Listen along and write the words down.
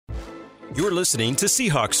You're listening to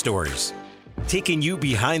Seahawks Stories, taking you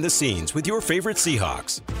behind the scenes with your favorite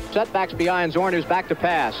Seahawks. Setbacks behind Zorn, who's back to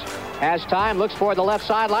pass. Has time, looks for the left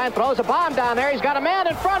sideline, throws a bomb down there. He's got a man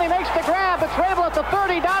in front. He makes the grab. It's Rabel at the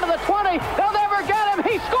 30, down to the 20. They'll never get him.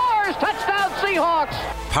 He scores. Touchdown, Seahawks.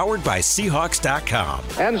 Powered by Seahawks.com.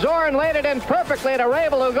 And Zorn laid it in perfectly to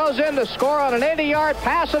Rabel, who goes in to score on an 80-yard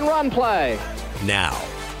pass and run play. Now,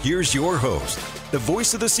 here's your host, the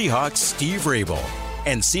voice of the Seahawks, Steve Rabel,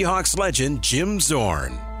 and Seahawks legend Jim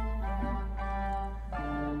Zorn.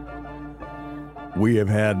 We have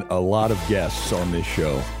had a lot of guests on this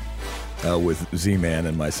show with Z-Man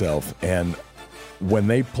and myself, and when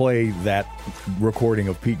they play that recording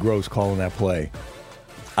of Pete Gross calling that play,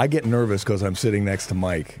 I get nervous because I'm sitting next to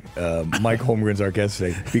Mike. Mike Holmgren's our guest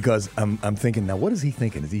today, because I'm thinking, now what is he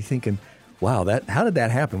thinking? Is he thinking, wow, how did that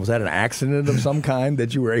happen? Was that an accident of some kind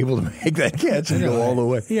that you were able to make that catch and go all the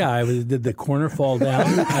way? Yeah, did the corner fall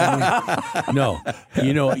down? No,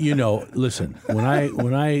 you know. Listen,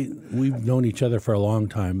 we've known each other for a long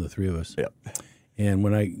time, the three of us. Yep. And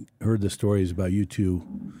when I heard the stories about you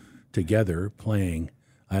two together playing,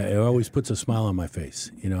 it always puts a smile on my face.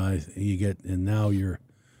 You know, and now you've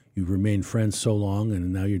remained friends so long,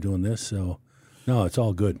 and now you're doing this. So, no, it's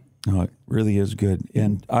all good. No, it really is good.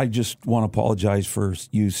 And I just want to apologize for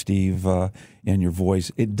you, Steve, and your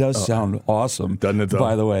voice. It does sound awesome, doesn't it, though?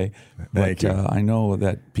 By the way. Thank you. I know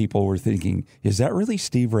that people were thinking, is that really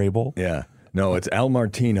Steve Rabel? Yeah. No, it's Al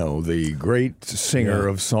Martino, the great singer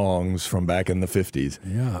of songs from back in the 50s.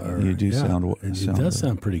 Yeah. You do sound It does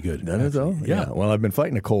sound pretty good. Doesn't it, though? Yeah. Well, I've been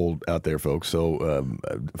fighting a cold out there, folks, so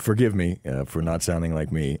forgive me for not sounding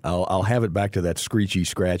like me. I'll have it back to that screechy,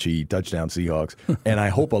 scratchy touchdown Seahawks, and I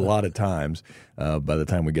hope a lot of times by the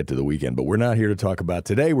time we get to the weekend. But we're not here to talk about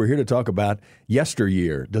today. We're here to talk about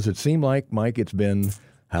yesteryear. Does it seem like, Mike, it's been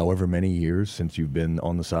however many years since you've been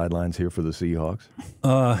on the sidelines here for the Seahawks?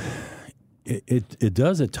 It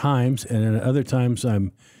does at times, and at other times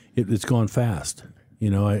it's gone fast. You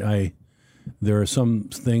know, there are some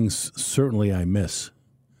things certainly I miss,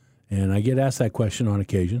 and I get asked that question on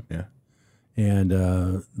occasion. Yeah, and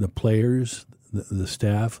the players, the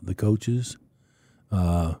staff, the coaches,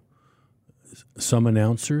 some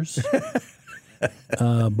announcers,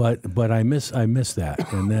 but I miss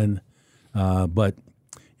that, and then but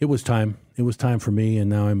it was time. It was time for me, and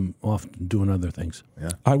now I'm off doing other things.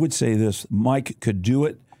 Yeah. I would say this. Mike could do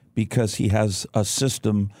it because he has a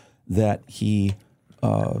system that he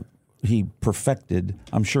perfected.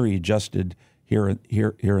 I'm sure he adjusted here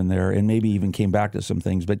and there, and maybe even came back to some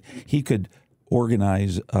things. But he could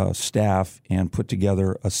organize staff and put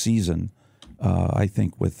together a season, I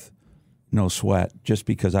think, with no sweat, just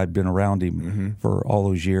because I've been around him for all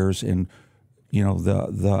those years. And, you know,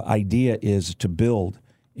 the idea is to build.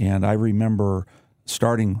 And I remember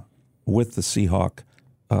starting with the Seahawk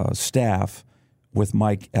staff with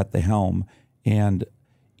Mike at the helm. And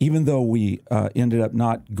even though we ended up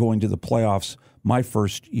not going to the playoffs my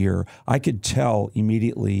first year, I could tell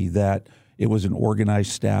immediately that it was an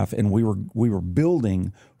organized staff, and we were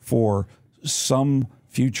building for some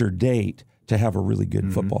future date to have a really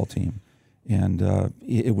good football team. And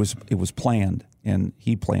it was planned. And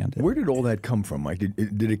he planned it. Where did all that come from, Mike?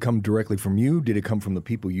 Did it come directly from you? Did it come from the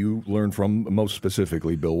people you learned from, most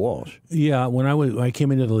specifically Bill Walsh? Yeah, when I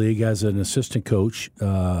came into the league as an assistant coach,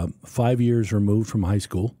 5 years removed from high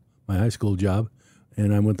school, my high school job,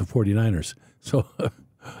 and I went to 49ers. So,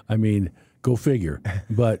 I mean, go figure.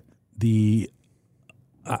 But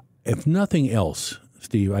if nothing else,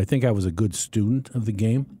 Steve, I think I was a good student of the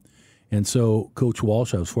game. And so Coach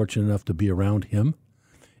Walsh, I was fortunate enough to be around him.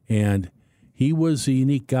 And he was a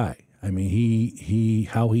unique guy. I mean, he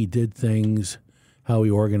how he did things, how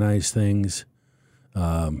he organized things.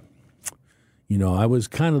 You know, I was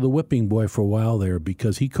kind of the whipping boy for a while there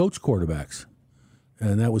because he coached quarterbacks,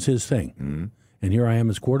 and that was his thing. Mm-hmm. And here I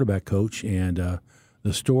am as quarterback coach. And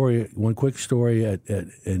the story, one quick story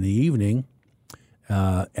in the evening,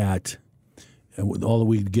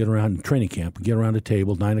 we'd get around training camp, we'd get around a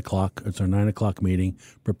table, 9 o'clock. It's our 9 o'clock meeting,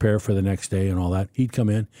 prepare for the next day and all that. He'd come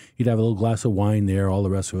in, he'd have a little glass of wine there. All the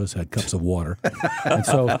rest of us had cups of water. And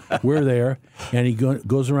so we're there, and he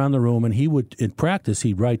goes around the room, and he would, in practice,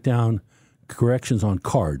 he'd write down corrections on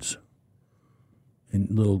cards and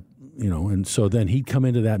little, you know, and so then he'd come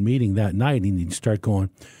into that meeting that night, and he'd start going,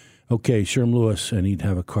 okay, Sherm Lewis, and he'd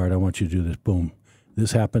have a card, I want you to do this, boom.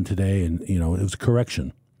 This happened today, and, you know, it was a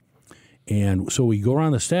correction. And so we go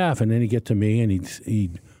around the staff, and then he'd get to me, and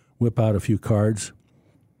he'd whip out a few cards,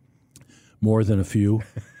 more than a few,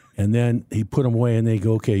 and then he'd put them away, and they'd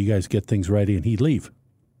go, okay, you guys get things ready, and he'd leave.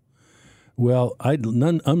 Well,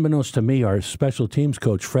 unbeknownst to me, our special teams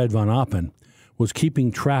coach, Fred Von Oppen, was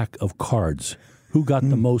keeping track of cards. Who got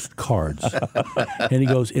the most cards? And he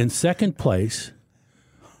goes, in second place,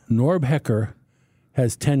 Norb Hecker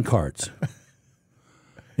has 10 cards.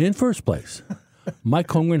 In first place, Mike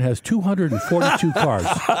Holmgren has 242 cards.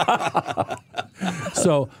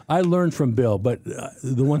 So I learned from Bill, but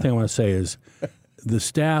the one thing I want to say is the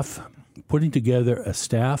staff, putting together a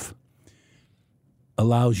staff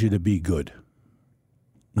allows you to be good.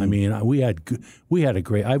 I mean,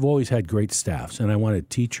 I've always had great staffs, and I wanted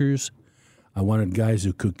teachers. I wanted guys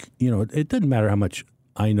who could, it doesn't matter how much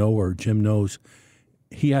I know or Jim knows.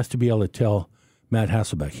 He has to be able to tell Matt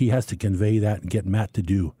Hasselbeck. He has to convey that and get Matt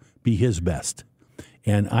to be his best.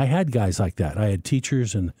 And I had guys like that. I had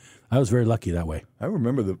teachers, and I was very lucky that way. I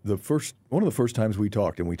remember one of the first times we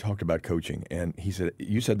talked about coaching, and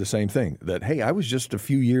you said the same thing, that, hey, I was just a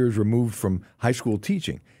few years removed from high school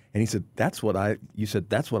teaching. And he said, that's what I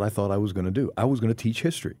thought I was going to do. I was going to teach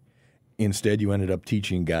history. Instead, you ended up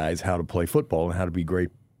teaching guys how to play football and how to be great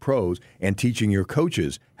pros, and teaching your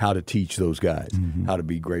coaches how to teach those guys how to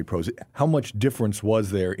be great pros. How much difference was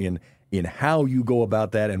there in how you go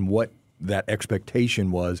about that and what that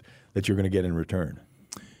expectation was that you're going to get in return?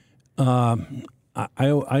 I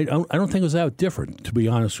don't think it was that different, to be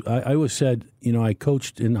honest. I always said, I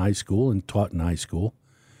coached in high school and taught in high school,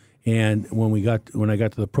 and when I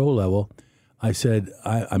got to the pro level, I said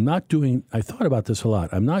I thought about this a lot.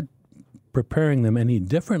 I'm not preparing them any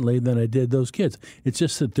differently than I did those kids. It's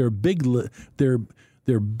just that they're big little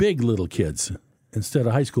kids instead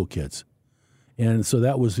of high school kids, and so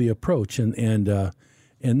that was the approach. And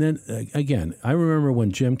then again, I remember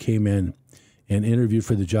when Jim came in and interviewed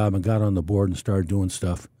for the job and got on the board and started doing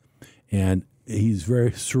stuff, and he's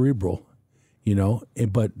very cerebral,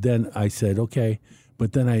 But then I said, okay.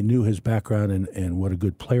 But then I knew his background and what a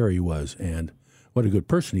good player he was and what a good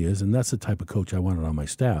person he is, and that's the type of coach I wanted on my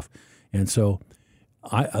staff. And so,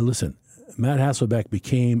 I listen. Matt Hasselbeck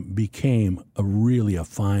became a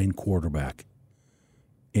fine quarterback,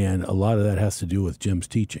 and a lot of that has to do with Jim's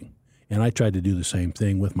teaching. And I tried to do the same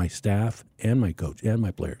thing with my staff and my coach and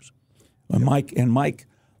my players. And Mike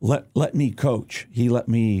let me coach. He let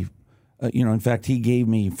me, in fact, he gave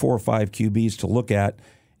me 4 or 5 QBs to look at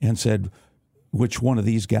and said, which one of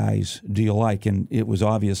these guys do you like? And it was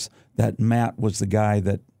obvious that Matt was the guy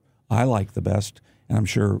that I liked the best. And I'm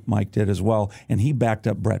sure Mike did as well. And he backed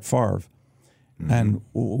up Brett Favre. And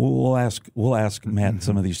we'll ask Matt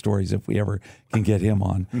some of these stories if we ever can get him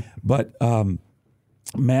on. But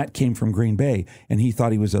Matt came from Green Bay, and he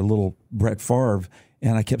thought he was a little Brett Favre.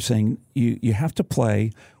 And I kept saying, you have to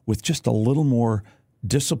play with just a little more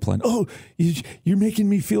discipline. Oh, you're making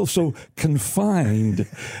me feel so confined.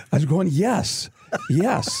 I was going, yes.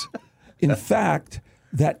 In fact,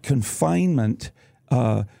 that confinement,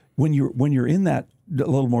 when you're in that a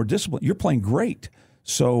little more discipline, you're playing great.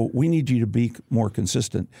 So we need you to be more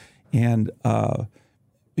consistent. And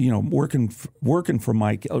working for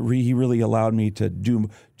Mike, he really allowed me to do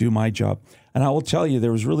my job. And I will tell you,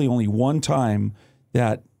 there was really only one time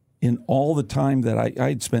that in all the time that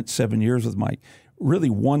I'd spent 7 years with Mike, really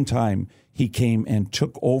one time he came and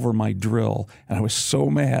took over my drill, and I was so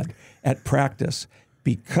mad at practice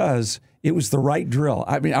because it was the right drill.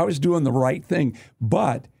 I mean, I was doing the right thing,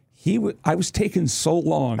 but I was taking so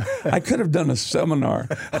long. I could have done a seminar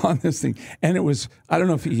on this thing. And it was, I don't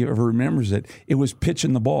know if he ever remembers it, it was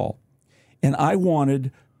pitching the ball. And I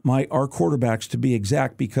wanted our quarterbacks to be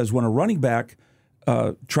exact, because when a running back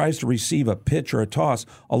tries to receive a pitch or a toss,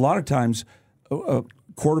 a lot of times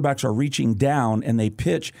quarterbacks are reaching down and they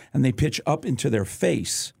pitch up into their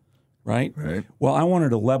face, right? Well, I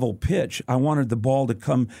wanted a level pitch. I wanted the ball to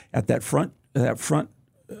come at that front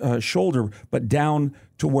shoulder, but down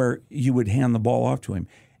to where you would hand the ball off to him.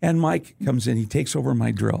 And Mike comes in, he takes over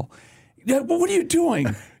my drill. Yeah, but what are you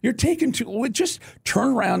doing? You're taking just turn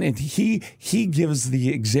around, and he gives the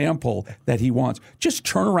example that he wants. Just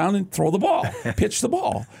turn around and throw the ball, pitch the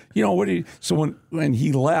ball. So when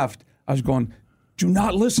he left, I was going, do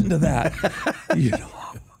not listen to that.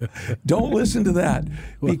 Don't listen to that,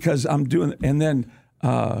 because I'm doing. And then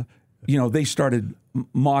they started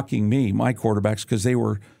mocking me, my quarterbacks, because they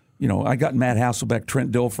were. I got Matt Hasselbeck,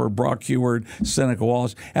 Trent Dilfer, Brock Heward, Seneca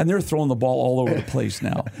Wallace, and they're throwing the ball all over the place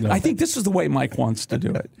now. I think this is the way Mike wants to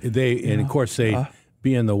do it. Of course,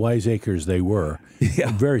 being the wiseacres they were,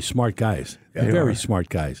 very smart guys, smart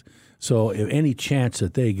guys. So if any chance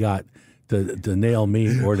that they got to nail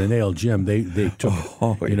me or to nail Jim, they took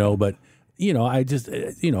it. But I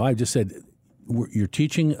just said, you're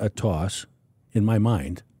teaching a toss in my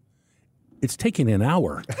mind. it's taking an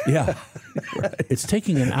hour. Yeah. It's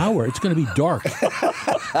taking an hour. It's going to be dark.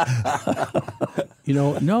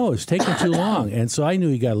 No, it's taking too long. And so I knew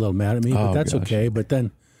he got a little mad at me, but that's okay. But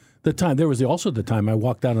then there was also the time I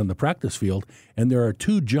walked out on the practice field, and there are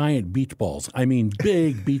 2 giant beach balls. I mean,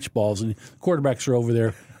 big beach balls, and quarterbacks are over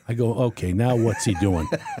there. I go, okay, now what's he doing?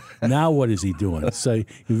 Now what is he doing? So he's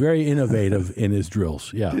very innovative in his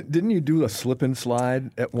drills. Yeah. Didn't you do a slip and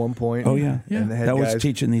slide at one point? Oh, yeah. And That was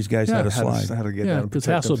teaching these guys how to slide. How to get down and because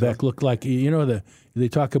protect Hasselbeck themselves. looked like, they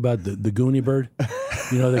talk about the Goonie bird.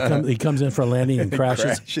 He comes in for a landing and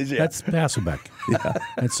crashes. crashes, yeah. That's Hasselbeck. Yeah.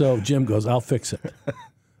 And so Jim goes, I'll fix it.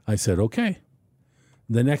 I said, okay.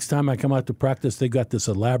 The next time I come out to practice, they got this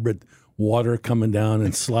elaborate water coming down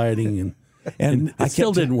and sliding, and it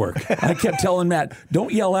still didn't work. I kept telling Matt,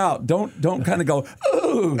 don't yell out. Don't kind of go,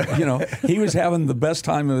 ooh. He was having the best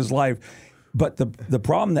time of his life. But the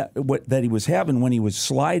problem that he was having when he was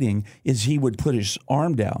sliding is he would put his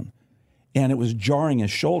arm down, and it was jarring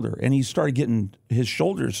his shoulder, and he started getting his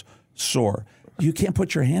shoulders sore. You can't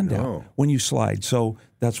put your hand down when you slide. So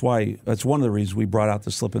that's one of the reasons we brought out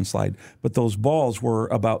the slip and slide. But those balls were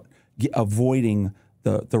about avoiding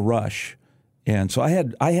the rush. And so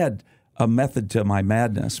I had a method to my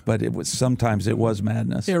madness, but sometimes it was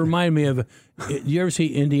madness. It reminded me of, you ever see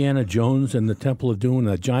Indiana Jones and the Temple of Doom?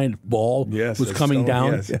 A giant ball was coming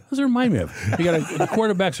down. Yes. What does it remind me of? The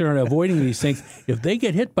quarterbacks are avoiding these things. If they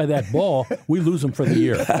get hit by that ball, we lose them for the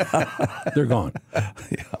year. They're gone.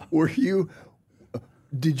 Yeah.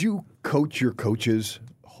 Did you coach your coaches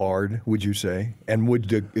hard, would you say? And would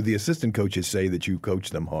the assistant coaches say that you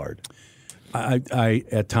coached them hard? I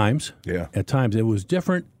at times. Yeah. At times. It was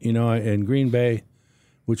different, in Green Bay,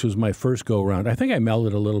 which was my first go-around. I think I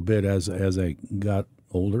melded a little bit as I got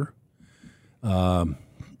older. In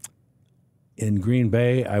Green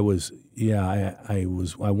Bay, I wanted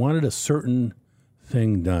a certain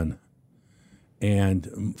thing done.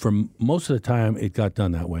 And for most of the time, it got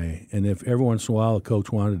done that way. And if every once in a while a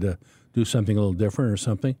coach wanted to do something a little different or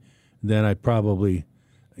something, then I'd probably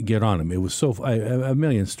get on him. It was I have a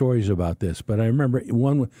million stories about this, but I remember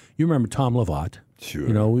one. You remember Tom Lovat? Sure.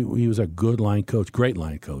 He was a good line coach, great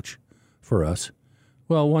line coach for us.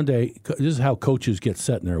 Well, one day, this is how coaches get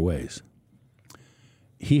set in their ways.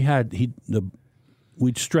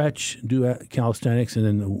 We'd stretch, do calisthenics, and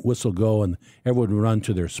then the whistle go, and everyone would run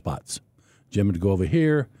to their spots. Jim would go over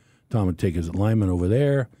here. Tom would take his lineman over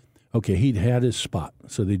there. Okay, he'd had his spot.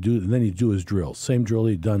 So then he'd do his drills. Same drill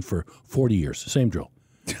he'd done for 40 years. Same drill.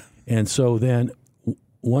 And so then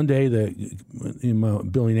one day,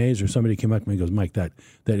 Billy Nays or somebody came up to me and goes, Mike, that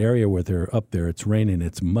area where they're up there, it's raining,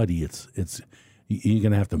 it's muddy, it's you're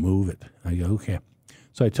going to have to move it. I go, okay.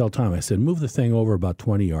 So I tell Tom, I said, move the thing over about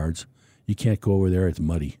 20 yards. You can't go over there, it's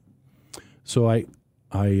muddy. So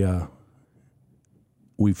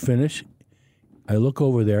we finish. I look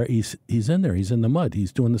over there. He's in there. He's in the mud.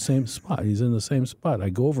 He's doing the same spot. He's in the same spot. I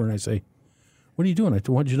go over and I say, what are you doing? I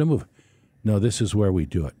want you to move. No, this is where we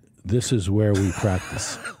do it. This is where we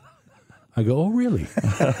practice. I go, oh, really?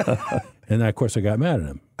 And, of course, I got mad at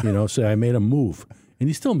him, so I made him move. And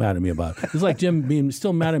he's still mad at me about it. It's like Jim being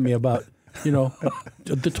still mad at me about,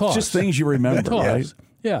 the toss. Just things you remember, right?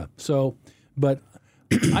 Yeah. So, but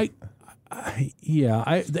I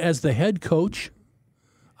as the head coach,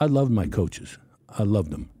 I loved my coaches. I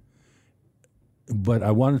loved them. But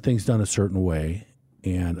I wanted things done a certain way,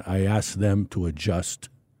 and I asked them to adjust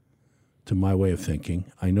to my way of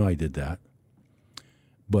thinking. I know I did that.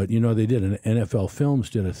 But, they did. And NFL Films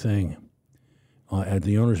did a thing at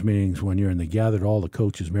the owners' meetings one year, and they gathered all the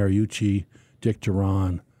coaches, Mariucci, Dick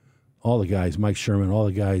Duran, all the guys, Mike Sherman, all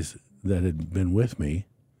the guys that had been with me.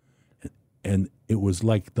 And it was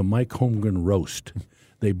like the Mike Holmgren roast.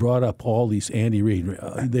 They brought up all these, Andy Reid,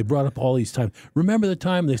 they brought up all these times. Remember the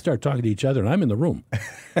time they start talking to each other, and I'm in the room.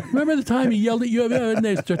 Remember the time he yelled at you? And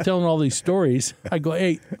they start telling all these stories. I go,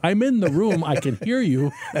 hey, I'm in the room. I can hear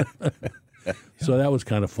you. So that was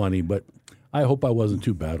kind of funny, but I hope I wasn't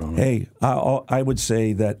too bad on it. Hey, I would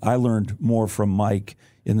say that I learned more from Mike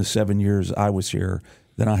in the 7 years I was here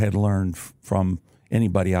than I had learned from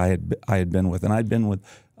anybody I had been with. And I'd been with,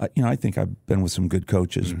 I think I've been with some good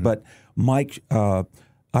coaches. Mm-hmm. But Mike,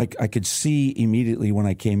 I could see immediately when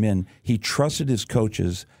I came in, he trusted his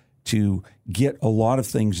coaches to get a lot of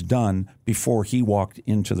things done before he walked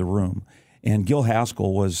into the room. And Gil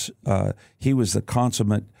Haskell was the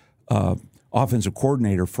consummate offensive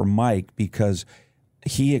coordinator for Mike because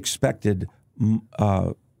he expected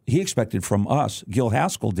from us, Gil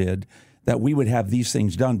Haskell did, that we would have these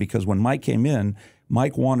things done because when Mike came in,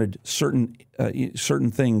 Mike wanted certain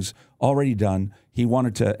things already done. He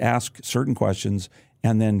wanted to ask certain questions,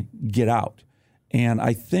 and then get out. And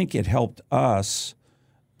I think it helped us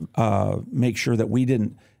make sure that we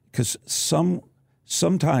didn't, because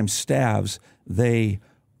sometimes staffs, they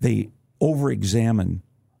over-examine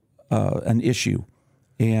an issue.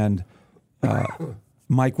 And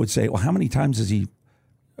Mike would say, well, how many times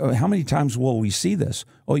will we see this?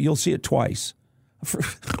 Oh, you'll see it twice.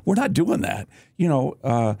 We're not doing that,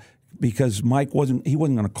 because Mike wasn't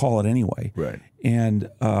going to call it anyway. Right. And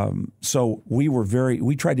so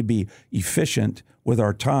we tried to be efficient with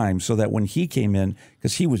our time so that when he came in,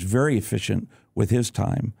 because he was very efficient with his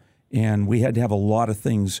time, and we had to have a lot of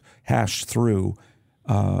things hashed through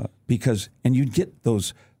and you'd get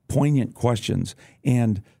those poignant questions.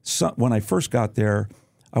 And when I first got there,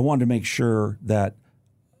 I wanted to make sure that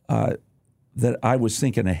I was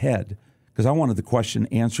thinking ahead, because I wanted the question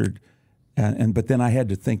answered. But then I had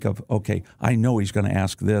to think of, okay, I know he's going to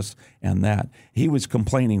ask this and that. He was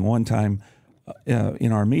complaining one time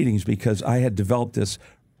in our meetings because I had developed this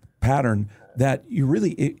pattern that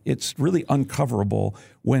it's really uncoverable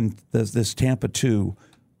when this Tampa 2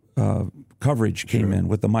 coverage came in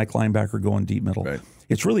with the Mike linebacker going deep middle. Right.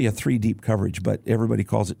 It's really a 3-deep coverage, but everybody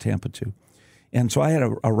calls it Tampa 2. And so I had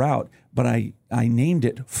a route, but I named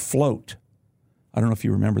it float. I don't know if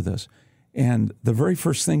you remember this. And the very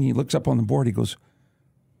first thing he looks up on the board, he goes,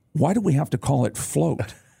 why do we have to call it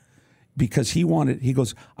float? Because he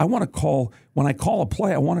goes, when I call a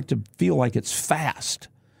play, I want it to feel like it's fast,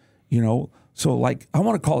 So like, I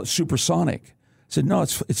want to call it supersonic. I said, no,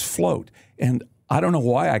 it's float. And I don't know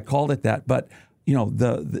why I called it that, but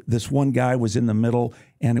this one guy was in the middle,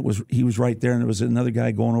 and he was right there, and there was another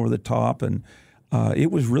guy going over the top, and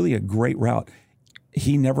it was really a great route.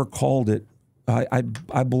 He never called it,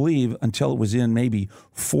 I believe, until it was in maybe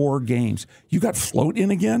 4 games. You got float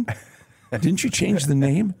in again? Didn't you change the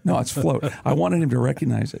name? No, it's float. I wanted him to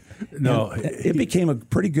recognize it. No, it became a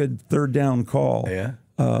pretty good third down call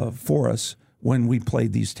for us when we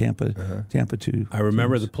played these Tampa 2. I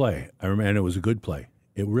remember teams. the play. And it was a good play.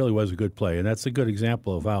 It really was a good play, and that's a good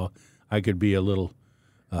example of how I could be a little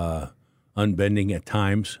unbending at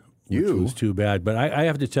times, which was too bad. But I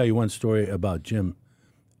have to tell you one story about Jim.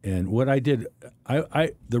 And what I did,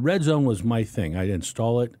 the red zone was my thing. I'd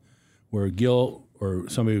install it where Gil or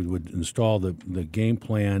somebody would install the game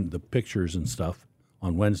plan, the pictures and stuff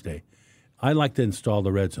on Wednesday. I like to install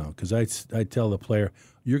the red zone because I'd tell the player,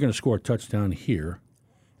 you're going to score a touchdown here.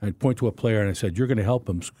 I'd point to a player and I said, you're going to help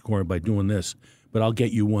him score by doing this, but I'll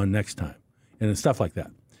get you one next time, and stuff like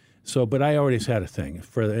that. So, but I always had a thing,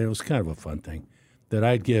 it was kind of a fun thing, that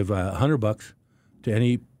I'd give $100 to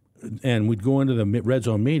any, and we'd go into the red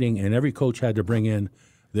zone meeting, and every coach had to bring in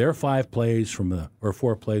their 5 plays or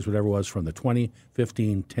 4 plays, whatever it was, from the 20,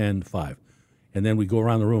 15, 10, 5. And then we'd go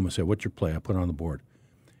around the room and say, what's your play? I put it on the board.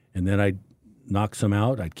 And then I'd knock some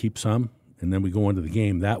out, I'd keep some, and then we go into the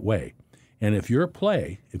game that way. And if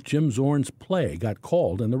Jim Zorn's play got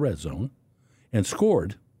called in the red zone and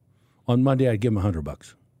scored, on Monday I'd give him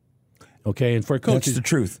 $100. Okay, and for coaches, that's the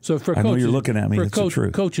truth. So for I coaches, know you're looking at me. For it's the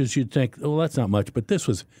truth. Coaches, you'd think, oh, that's not much, but this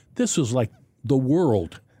was like the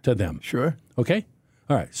world to them. Sure. Okay,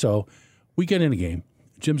 all right. So we get in a game.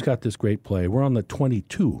 Jim's got this great play. We're on the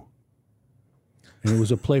 22, and it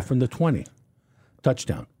was a play from the 20,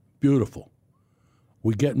 touchdown, beautiful.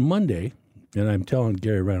 We get Monday, and I'm telling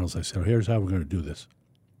Gary Reynolds, I said, here's how we're going to do this.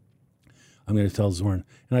 I'm going to tell Zorn,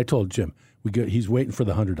 and I told Jim, he's waiting for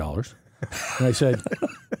the $100. And I said,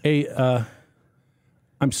 hey,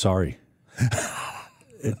 I'm sorry.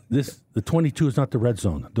 The 22 is not the red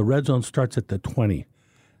zone. The red zone starts at the 20. It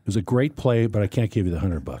was a great play, but I can't give you the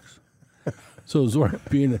 $100. So Zorn,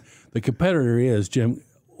 being the competitor he is, Jim,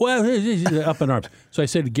 well, he's up in arms. So I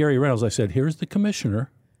said to Gary Reynolds, I said, here's the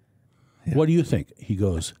commissioner. Yeah. What do you think? He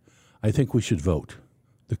goes, I think we should vote.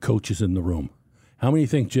 The coach is in the room. How many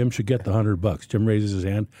think Jim should get the $100? Jim raises his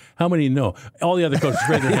hand. How many no? All the other coaches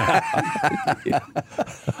raise their hand.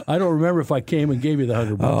 I don't remember if I came and gave you the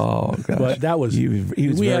 $100. Oh gosh! But that was he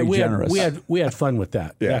was very generous. We had fun with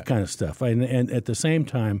that kind of stuff. And at the same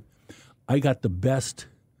time, I got the best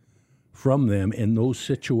from them in those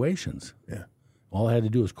situations. Yeah. All I had to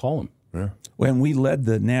do was call them. Yeah. When we led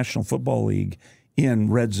the National Football League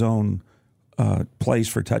in red zone plays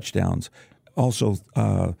for touchdowns, also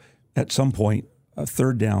at some point.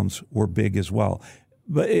 Third downs were big as well.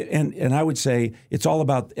 But and I would say it's all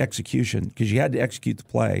about execution because you had to execute the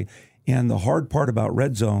play. And the hard part about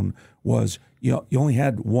red zone was you only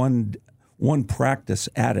had one practice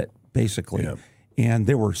at it, basically. Yeah. And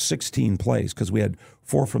there were 16 plays because we had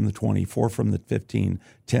 4 from the 20, 4 from the 15,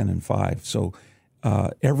 10, and 5. So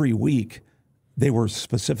every week they were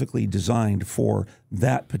specifically designed for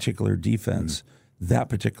that particular defense that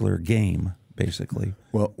particular game, basically.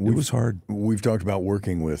 Well, it was hard. We've talked about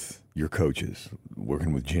working with your coaches,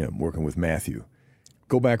 working with Jim, working with Matthew.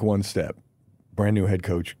 Go back one step. Brand new head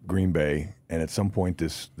coach, Green Bay, and at some point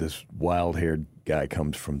this wild-haired guy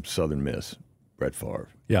comes from Southern Miss, Brett Favre.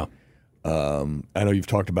 Yeah. I know you've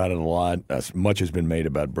talked about it a lot. Much has been made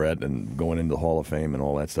about Brett and going into the Hall of Fame and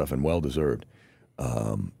all that stuff, and well-deserved.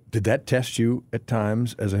 Did that test you at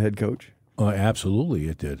times as a head coach? Absolutely,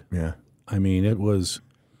 it did. Yeah. I mean, it was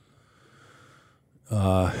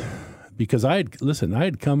because I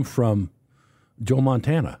had come from Joe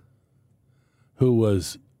Montana, who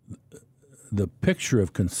was the picture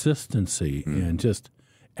of consistency and just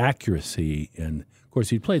accuracy, and of course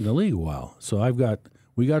he'd played in the league a while. So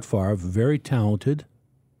we got Favre, very talented.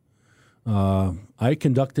 I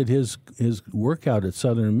conducted his workout at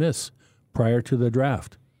Southern Miss prior to the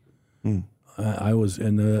draft. I was,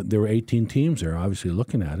 and there were 18 teams there, obviously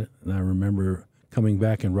looking at it, and I remember coming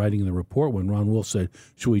back and writing the report when Ron Wolf said,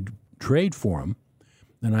 "Should we trade for him?"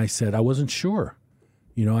 And I said I wasn't sure.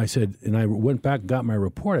 I said, and I went back and got my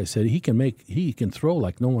report. I said, he can throw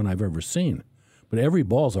like no one I've ever seen. But every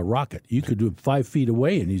ball's a rocket. You could do it 5 feet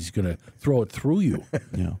away, and he's going to throw it through you.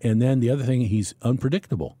 Yeah. And then the other thing, he's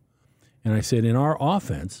unpredictable. And I said, in our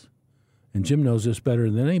offense, and Jim knows this better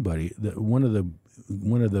than anybody, that one of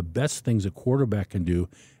the best things a quarterback can do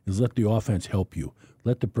is let the offense help you,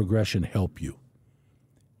 let the progression help you.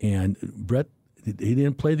 And Brett, he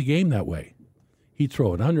didn't play the game that way. He'd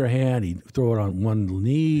throw it underhand. He'd throw it on one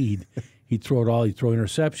knee. He'd throw it all. He'd throw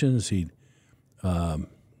interceptions.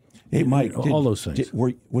 Hey, Mike, all those things.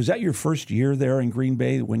 Was that your first year there in Green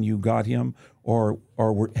Bay when you got him, or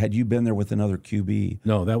had you been there with another QB?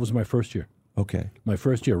 No, that was my first year. Okay. My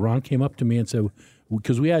first year. Ron came up to me and said,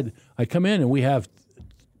 because I come in and we have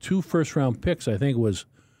 2 first-round picks. I think it was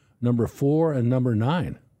number 4 and number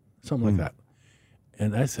 9, something like that.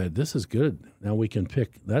 And I said, this is good. Now we can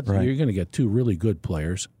pick. Right. You're going to get 2 really good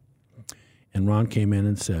players. And Ron came in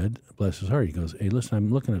and said, bless his heart, he goes, hey, listen,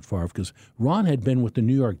 I'm looking at Favre, because Ron had been with the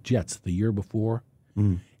New York Jets the year before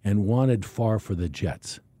and wanted Favre for the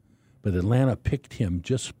Jets. But Atlanta picked him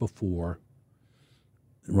just before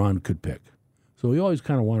Ron could pick. So he always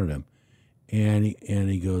kind of wanted him. And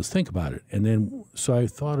he goes, think about it. And then, so I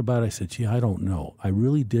thought about it. I said, gee, I don't know. I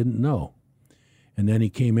really didn't know. And then he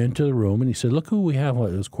came into the room and he said, look who we have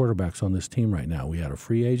as quarterbacks on this team right now. We had a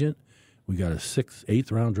free agent. We got a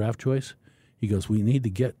 8th round draft choice. He goes, we need to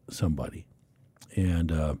get somebody.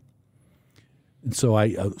 And so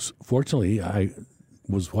fortunately, I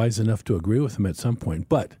was wise enough to agree with him at some point.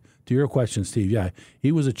 But to your question, Steve, yeah,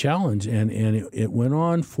 he was a challenge, and it went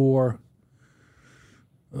on for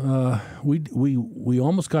we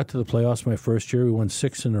almost got to the playoffs my first year. We won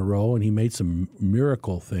 6 in a row, and he made some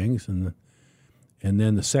miracle things. And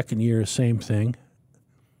then the second year, same thing.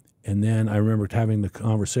 And then I remember having the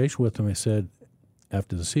conversation with him. I said,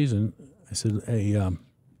 after the season, I said, hey,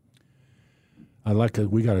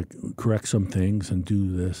 we got to correct some things and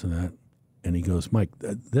do this and that. And he goes, Mike,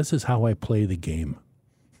 this is how I play the game.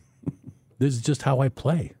 This is just how I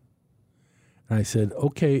play. And I said,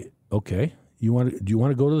 okay. Do you want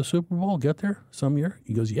to go to the Super Bowl, get there some year?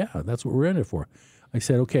 He goes, yeah, that's what we're in it for. I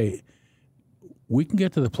said, okay, we can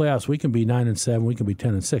get to the playoffs. We can be 9-7. We can be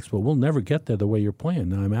 10-6, but we'll never get there the way you're playing.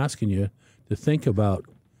 Now I'm asking you to think about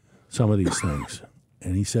some of these things.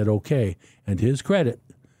 And he said, okay. And to his credit,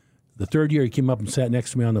 the third year he came up and sat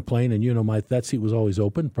next to me on the plane, and that seat was always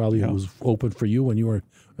open. Probably It was open for you when you were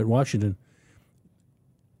at Washington.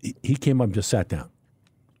 He came up and just sat down.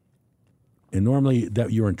 And normally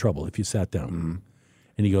that you're in trouble if you sat down. Mm-hmm.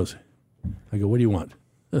 And he goes, I go, what do you want?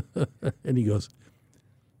 And he goes,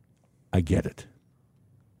 I get it.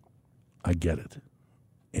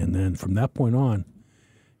 And then from that point on,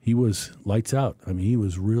 he was lights out. I mean, he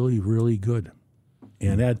was really, really good.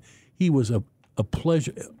 And he was a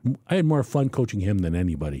pleasure. I had more fun coaching him than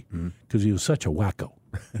anybody because he was such a wacko,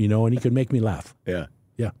 and he could make me laugh. Yeah.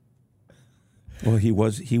 Yeah. Well, he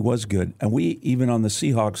was good. And we, even on the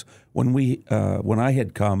Seahawks, when I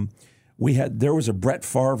had come, there was a Brett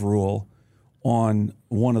Favre rule on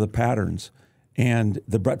one of the patterns. And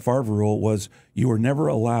the Brett Favre rule was you were never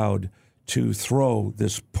allowed to throw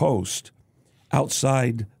this post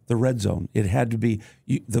outside the red zone. It had to be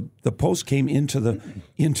the post came into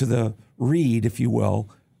the read, if you will,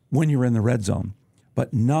 when you're in the red zone,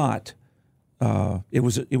 but not. It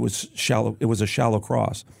was shallow. It was a shallow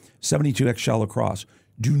cross, 72x shallow cross.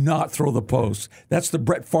 Do not throw the post. That's the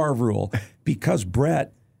Brett Favre rule, because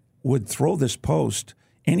Brett would throw this post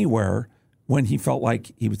anywhere when he felt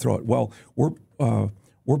like he would throw it. Well,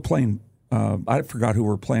 we're playing. I forgot who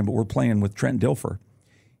we're playing, but we're playing with Trent Dilfer.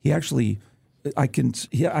 He actually I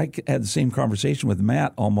had the same conversation with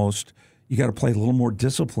Matt almost. You got to play a little more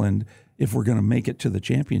disciplined if we're going to make it to the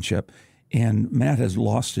championship. And Matt has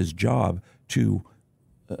lost his job to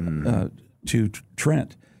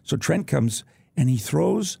Trent. So Trent comes and he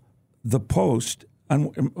throws the post.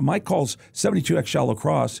 And Mike calls 72X shallow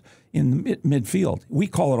cross in the midfield. We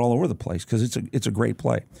call it all over the place because it's a great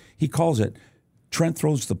play. He calls it. Trent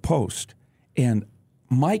throws the post, and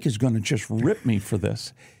Mike is going to just rip me for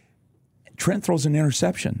this. Trent throws an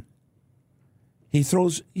interception. He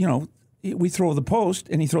throws, we throw the post,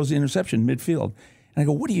 and he throws the interception midfield. And I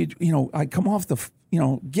go, what are you, I come off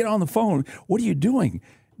get on the phone. What are you doing?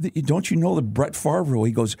 Don't you know the Brett Favre rule?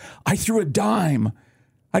 He goes, I threw a dime.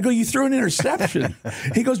 I go, you threw an interception.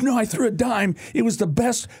 He goes, no, I threw a dime. It was the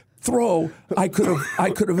best throw I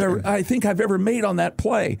think I've ever made on that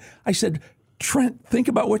play. I said, Trent, think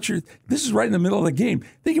about this is right in the middle of the game.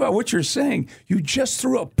 Think about what you're saying. You just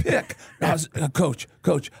threw a pick. I was, Coach,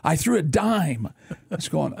 I threw a dime. I was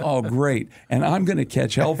going, oh, great. And I'm going to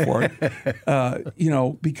catch hell for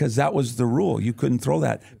it, because that was the rule. You couldn't throw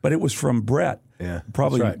that. But it was from Brett. Yeah,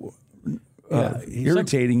 probably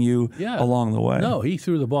irritating you along the way. No, he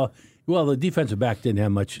threw the ball. Well, the defensive back didn't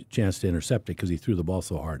have much chance to intercept it because he threw the ball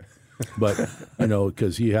so hard. But,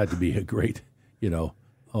 because he had to be a great,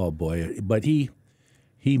 oh boy. But he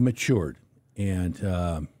matured.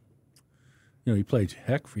 And, he played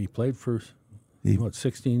for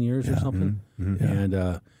 16 years or something? Mm-hmm.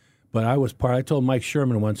 And, but I told Mike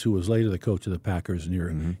Sherman once, who was later the coach of the Packers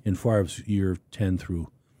in Favre's year 10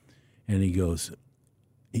 through, and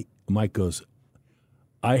Mike goes,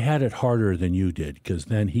 I had it harder than you did because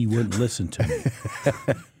then he wouldn't listen to me.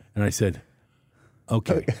 And I said,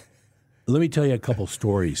 okay, let me tell you a couple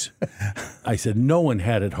stories. I said, no one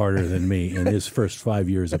had it harder than me in his first 5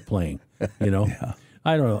 years of playing, Yeah.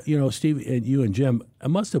 I don't know. Steve, and you and Jim, I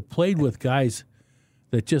must have played with guys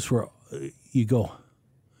that just were, you go,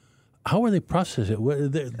 how are they processing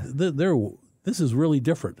it? This is really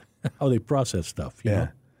different, how they process stuff. You know?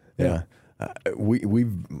 Yeah.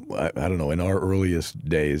 We've I don't know, in our earliest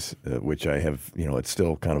days, which I have, it's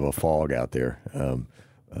still kind of a fog out there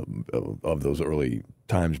of those early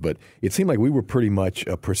times, but it seemed like we were pretty much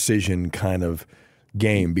a precision kind of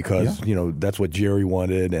game because, that's what Jerry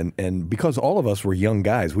wanted. And because all of us were young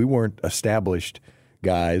guys, we weren't established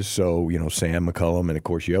guys. So, Sam McCullum and, of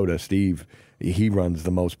course, Yoda, Steve, he runs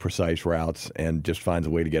the most precise routes and just finds a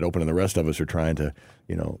way to get open. And the rest of us are trying to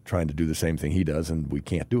do the same thing he does, and we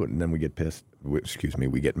can't do it. And then we get pissed.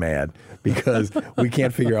 We get mad because we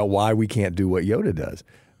can't figure out why we can't do what Yoda does.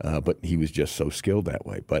 But he was just so skilled that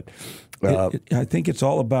way. But I think it's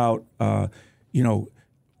all about,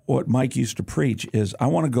 what Mike used to preach is I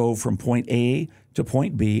want to go from point A to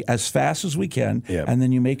point B as fast as we can, and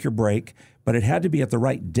then you make your break. But it had to be at the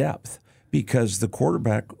right depth because the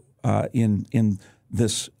quarterback in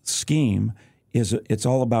this scheme it's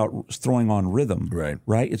all about throwing on rhythm,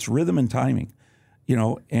 right? It's rhythm and timing,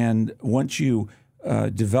 and once you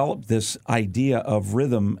develop this idea of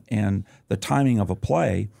rhythm and the timing of a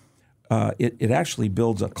play, it actually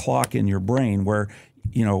builds a clock in your brain where,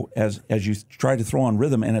 as you try to throw on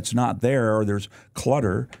rhythm and it's not there or there's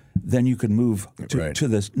clutter, then you can move to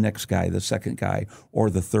the next guy, the second guy, or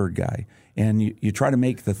the third guy. And you try to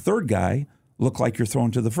make the third guy look like you're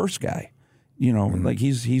throwing to the first guy. Like he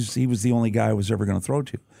was the only guy I was ever going to throw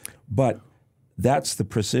to. But that's the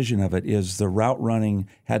precision of it, is the route running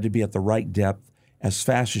had to be at the right depth as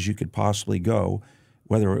fast as you could possibly go,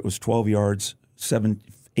 whether it was 12 yards,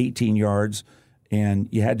 18 yards, and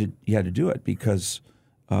you had to do it because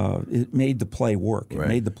it made the play work. It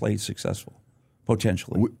made the play successful,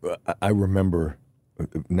 potentially. I remember,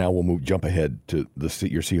 now we'll jump ahead to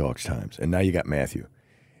your Seahawks times, and now you got Matthew.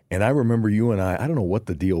 And I remember you and I don't know what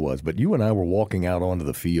the deal was, but you and I were walking out onto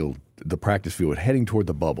the field, the practice field, heading toward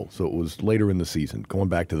the bubble. So it was later in the season, going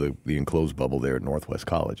back to the enclosed bubble there at Northwest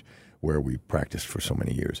College, where we practiced for so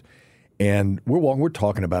many years. And we're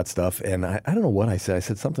talking about stuff, and I don't know what I said. I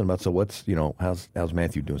said something about, so what's, how's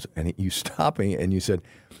Matthew doing? And you stopped me, and you said,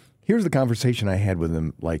 here's the conversation I had with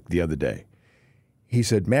him like the other day. He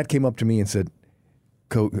said, Matt came up to me and said,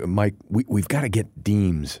 Mike, we've got to get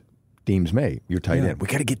Deems May, your tight end. We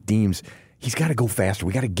got to get Deems. He's got to go faster.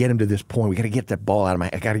 We got to get him to this point. We got to get that ball out of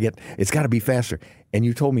it's got to be faster. And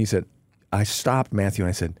you told me, he said, I stopped Matthew and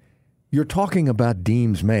I said, you're talking about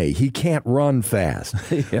Deems May. He can't run fast.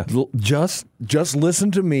 Just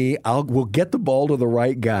listen to me. We'll get the ball to the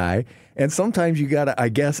right guy. And sometimes you got to, I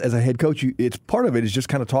guess, as a head coach, it's part of it is just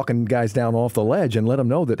kind of talking guys down off the ledge and let them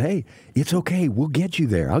know that, hey, it's okay. We'll get you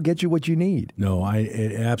there. I'll get you what you need. No,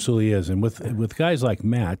 it absolutely is. And with guys like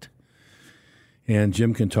Matt, And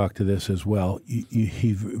Jim can talk to this as well.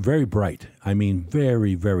 He's very bright. I mean,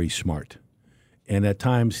 very, very smart. And at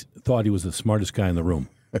times thought he was the smartest guy in the room.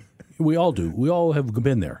 We all do. We all have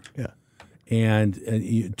been there. Yeah. And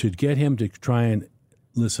to get him to try and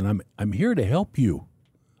listen, I'm here to help you.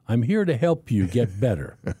 I'm here to help you get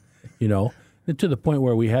better. And to the point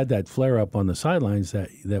where we had that flare up on the sidelines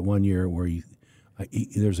that one year where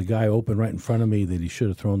there's a guy open right in front of me that he should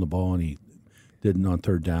have thrown the ball and he didn't on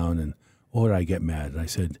third down. And oh, did I get mad? And I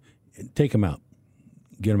said, take him out.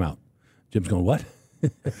 Get him out. Jim's going, what?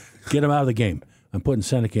 Get him out of the game. I'm putting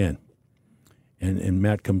Seneca in. And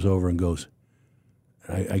Matt comes over and goes,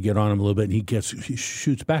 I get on him a little bit, and he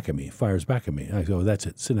shoots back at me, fires back at me. I go, that's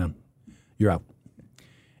it. Sit down. You're out.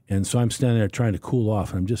 And so I'm standing there trying to cool off,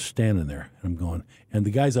 and I'm just standing there. And I'm going, and the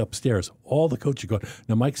guys upstairs, all the coaches go,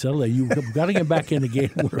 now, Mike, settle it. You've got to get back in the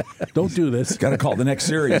game. Don't do this. Got to call the next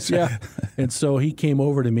series. Yeah. And so he came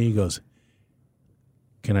over to me. He goes,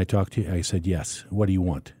 can I talk to you? I said, yes. What do you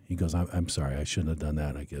want? He goes, I'm sorry. I shouldn't have done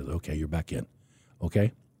that. I go, okay, you're back in.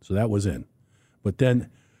 Okay? So that was in. But then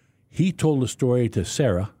he told a story to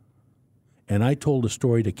Sarah, and I told a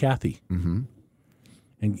story to Kathy. Mm-hmm.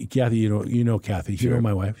 And Kathy, you know Kathy. Sure. You know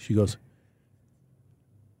my wife. She goes,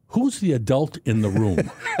 who's the adult in the room?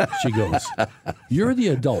 She goes, you're the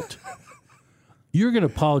adult. You're going to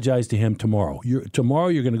apologize to him tomorrow. Tomorrow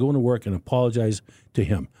you're going to go into work and apologize to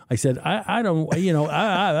him. I said, I don't,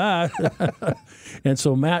 And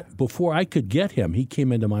so Matt, before I could get him, he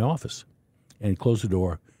came into my office and closed the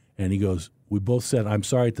door, and he goes, we both said, I'm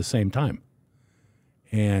sorry at the same time.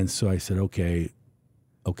 And so I said, okay.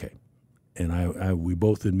 And we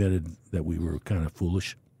both admitted that we were kind of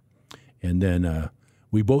foolish. And then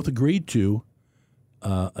we both agreed to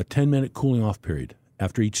a 10-minute cooling off period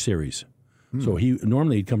after each series. So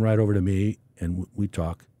he'd come right over to me, and we'd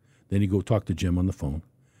talk. Then he'd go talk to Jim on the phone.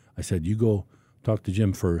 I said, you go talk to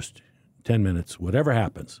Jim first, 10 minutes, whatever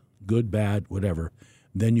happens, good, bad, whatever.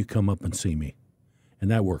 Then you come up and see me.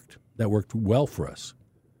 And that worked. That worked well for us.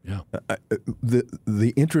 Yeah. One of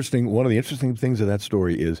the interesting things of that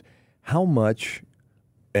story is how much,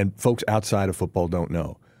 and folks outside of football don't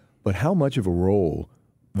know, but how much of a role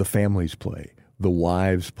the families play, the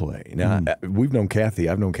wives play. Now, we've known Kathy.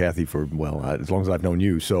 I've known Kathy for, as long as I've known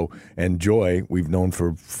you. So, and Joy, we've known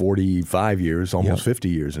for 45 years, almost 50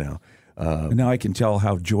 years now. And now I can tell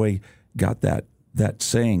how Joy got that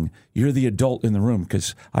saying, you're the adult in the room,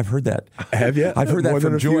 because I've heard that. Have you? I've heard More that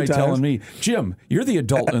than from a few Joy times? telling me, Jim, you're the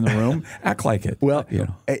adult in the room. Act like it. Well,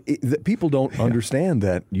 people don't understand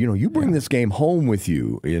that, you bring this game home with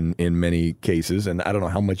you in many cases, and I don't know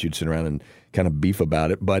how much you'd sit around and kind of beef about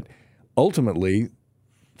it, but ultimately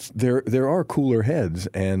there are cooler heads,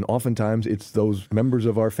 and oftentimes it's those members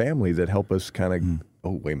of our family that help us kind of,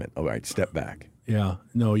 oh, wait a minute, all right, step back. Yeah,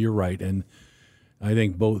 no, you're right. And I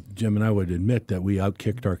think both Jim and I would admit that we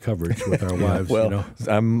outkicked our coverage with our wives. Well,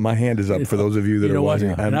 my hand is up for those of you that are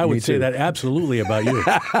watching. And I would say that absolutely about you.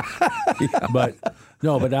 But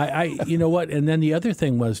I you know what? And then the other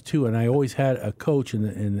thing was too, and I always had a coach.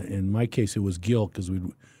 In my case, it was Gil, because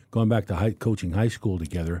we'd gone back to coaching high school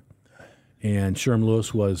together. And Sherm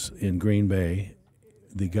Lewis was in Green Bay,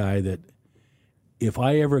 the guy that if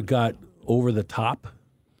I ever got over the top,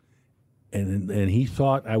 and he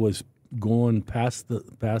thought I was going past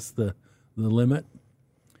the limit,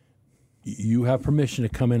 you have permission to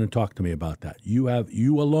come in and talk to me about that. You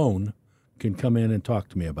alone can come in and talk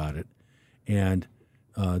to me about it, and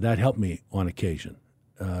that helped me on occasion.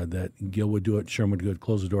 That Gil would do it, Sherman would do it,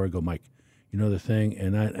 close the door, I'd go, Mike, you know the thing,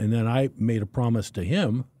 and then I made a promise to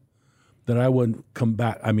him that I wouldn't come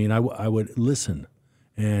back. I mean, I would listen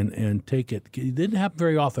and take it. It didn't happen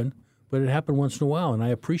very often, but it happened once in a while, and I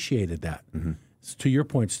appreciated that. Mm-hmm. To your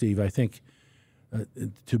point, Steve, I think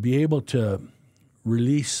to be able to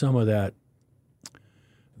release some of that,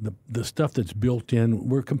 the stuff that's built in,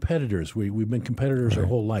 we're competitors. We've been competitors our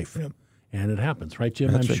whole life, and it happens, right,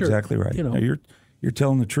 Jim? That's I'm sure. Exactly right. You're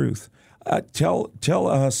telling the truth. Tell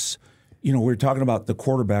us. We're talking about the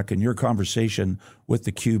quarterback and your conversation with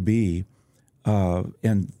the QB,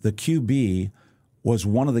 and the QB was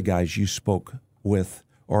one of the guys you spoke with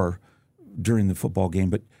or during the football game,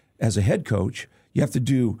 but as a head coach, you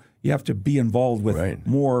have to be involved with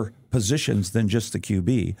more positions than just the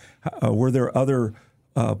QB. Were there other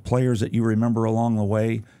players that you remember along the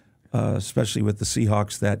way, especially with the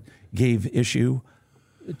Seahawks, that gave issue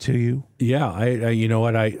to you? Yeah, you know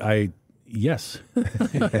what? Yes,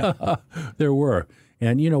 there were.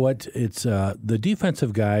 And you know what? It's the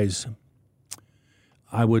defensive guys.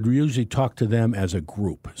 I would usually talk to them as a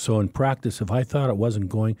group. So in practice, if I thought it wasn't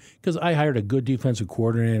going, because I hired a good defensive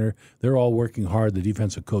coordinator, they're all working hard, the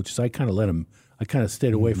defensive coaches. I kind of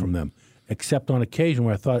stayed away from them, except on occasion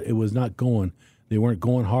where I thought it was not going. They weren't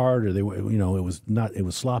going hard, or it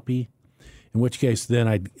was sloppy. In which case, then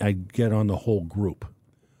I'd get on the whole group.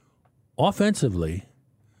 Offensively,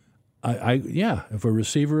 if a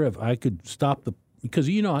receiver, if I could stop because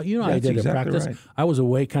I did in practice. Right. I was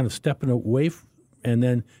away, kind of stepping away. And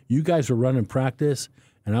then you guys were running practice,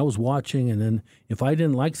 and I was watching, and then if I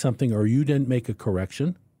didn't like something or you didn't make a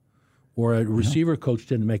correction or a receiver coach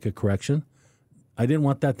didn't make a correction, I didn't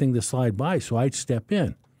want that thing to slide by, so I'd step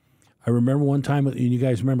in. I remember one time, and you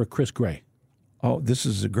guys remember Chris Gray. Oh, this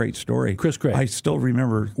is a great story. Chris Gray. I still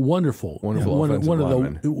remember. Wonderful. Wonderful offensive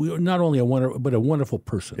lineman. Not only a wonderful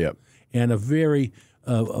person. Yep. And a very,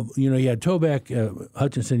 you had Toback,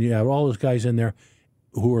 Hutchinson, you had all those guys in there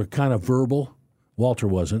who were kind of verbal. Walter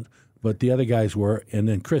wasn't, but the other guys were, and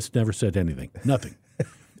then Chris never said anything, nothing.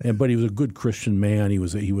 But he was a good Christian man.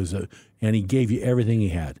 And he gave you everything he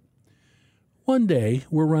had. One day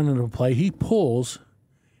we're running a play. He pulls,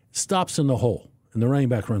 stops in the hole, and the running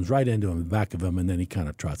back runs right into him, the back of him, and then he kind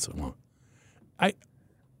of trots along.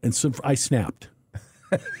 So I snapped,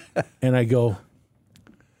 and I go,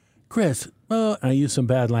 Chris. I used some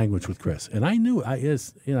bad language with Chris, and I knew I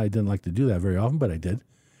didn't like to do that very often, but I did.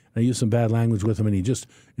 I used some bad language with him, and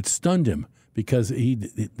it stunned him because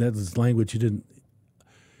that was language he didn't.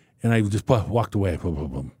 And I just walked away. Boom, boom,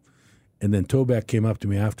 boom. And then Toback came up to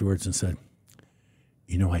me afterwards and said,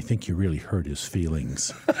 I think you really hurt his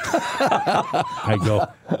feelings. I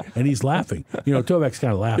go, and he's laughing. Toback's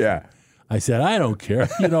kind of laughing. Yeah. I said, I don't care,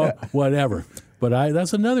 whatever. But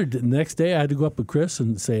that's another. Next day, I had to go up with Chris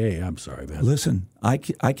and say, hey, I'm sorry, man. Listen, I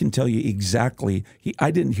can tell you exactly.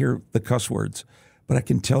 I didn't hear the cuss words. But I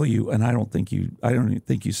can tell you, and I don't think you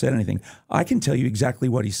said anything. I can tell you exactly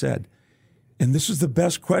what he said. And this is the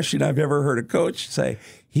best question I've ever heard a coach say.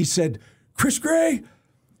 He said, Chris Gray,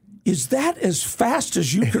 is that as fast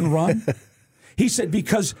as you can run? He said,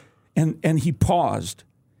 because, and he paused.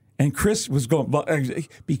 And Chris was going,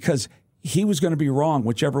 because he was going to be wrong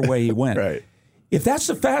whichever way he went. Right. If that's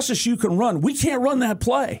the fastest you can run, we can't run that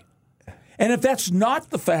play. And if that's not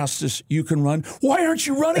the fastest you can run, why aren't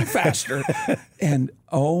you running faster? And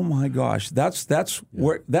oh my gosh, that's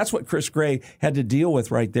what Chris Gray had to deal with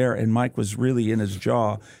right there. And Mike was really in his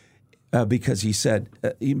jaw because he said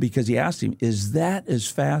because he asked him, "Is that as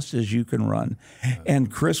fast as you can run?"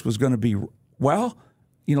 And Chris was going to be, well,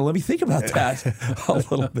 let me think about that a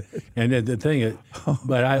little bit. And the thing is,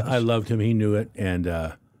 but I loved him. He knew it, and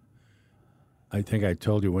I think I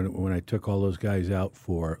told you when I took all those guys out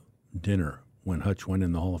for dinner when Hutch went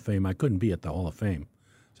in the Hall of Fame. I couldn't be at the Hall of Fame.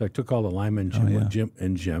 So I took all the linemen, Jim,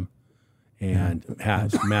 and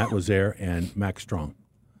Matt was there, and Max Strong,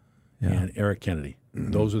 and Eric Kennedy.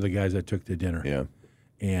 Mm-hmm. Those are the guys I took to dinner. Yeah.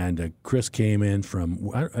 And Chris came in from,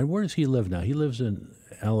 where does he live now? He lives in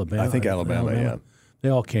Alabama. I think Alabama, yeah. They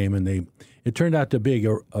all came, and it turned out to be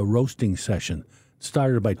a roasting session.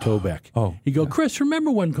 Started by Toback. He go, Chris,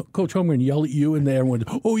 remember when Coach Holmgren yelled at you and everyone,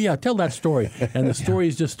 oh, yeah, tell that story. And the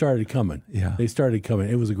stories just started coming. Yeah. They started coming.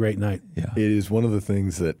 It was a great night. Yeah. It is one of the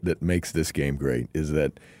things that makes this game great is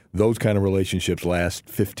that those kind of relationships last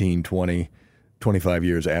 15, 20, 25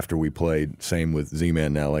 years after we played. Same with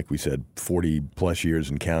Z-Man now, like we said, 40-plus years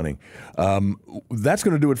and counting. That's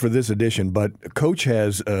going to do it for this edition, but Coach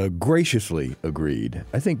has graciously agreed.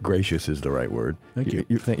 I think gracious is the right word. Thank you.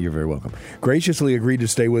 You're very welcome. Graciously agreed to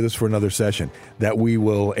stay with us for another session that we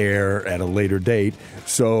will air at a later date.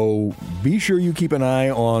 So be sure you keep an eye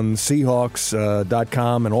on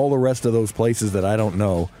Seahawks.com and all the rest of those places that I don't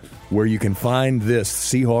know, where you can find this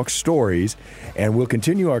Seahawks stories, and we'll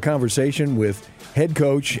continue our conversation with head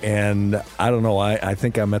coach, and I don't know, I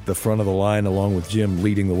think I'm at the front of the line along with Jim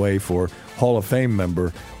leading the way for Hall of Fame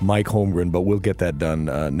member Mike Holmgren, but we'll get that done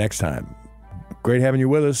next time. Great having you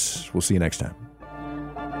with us. We'll see you next time.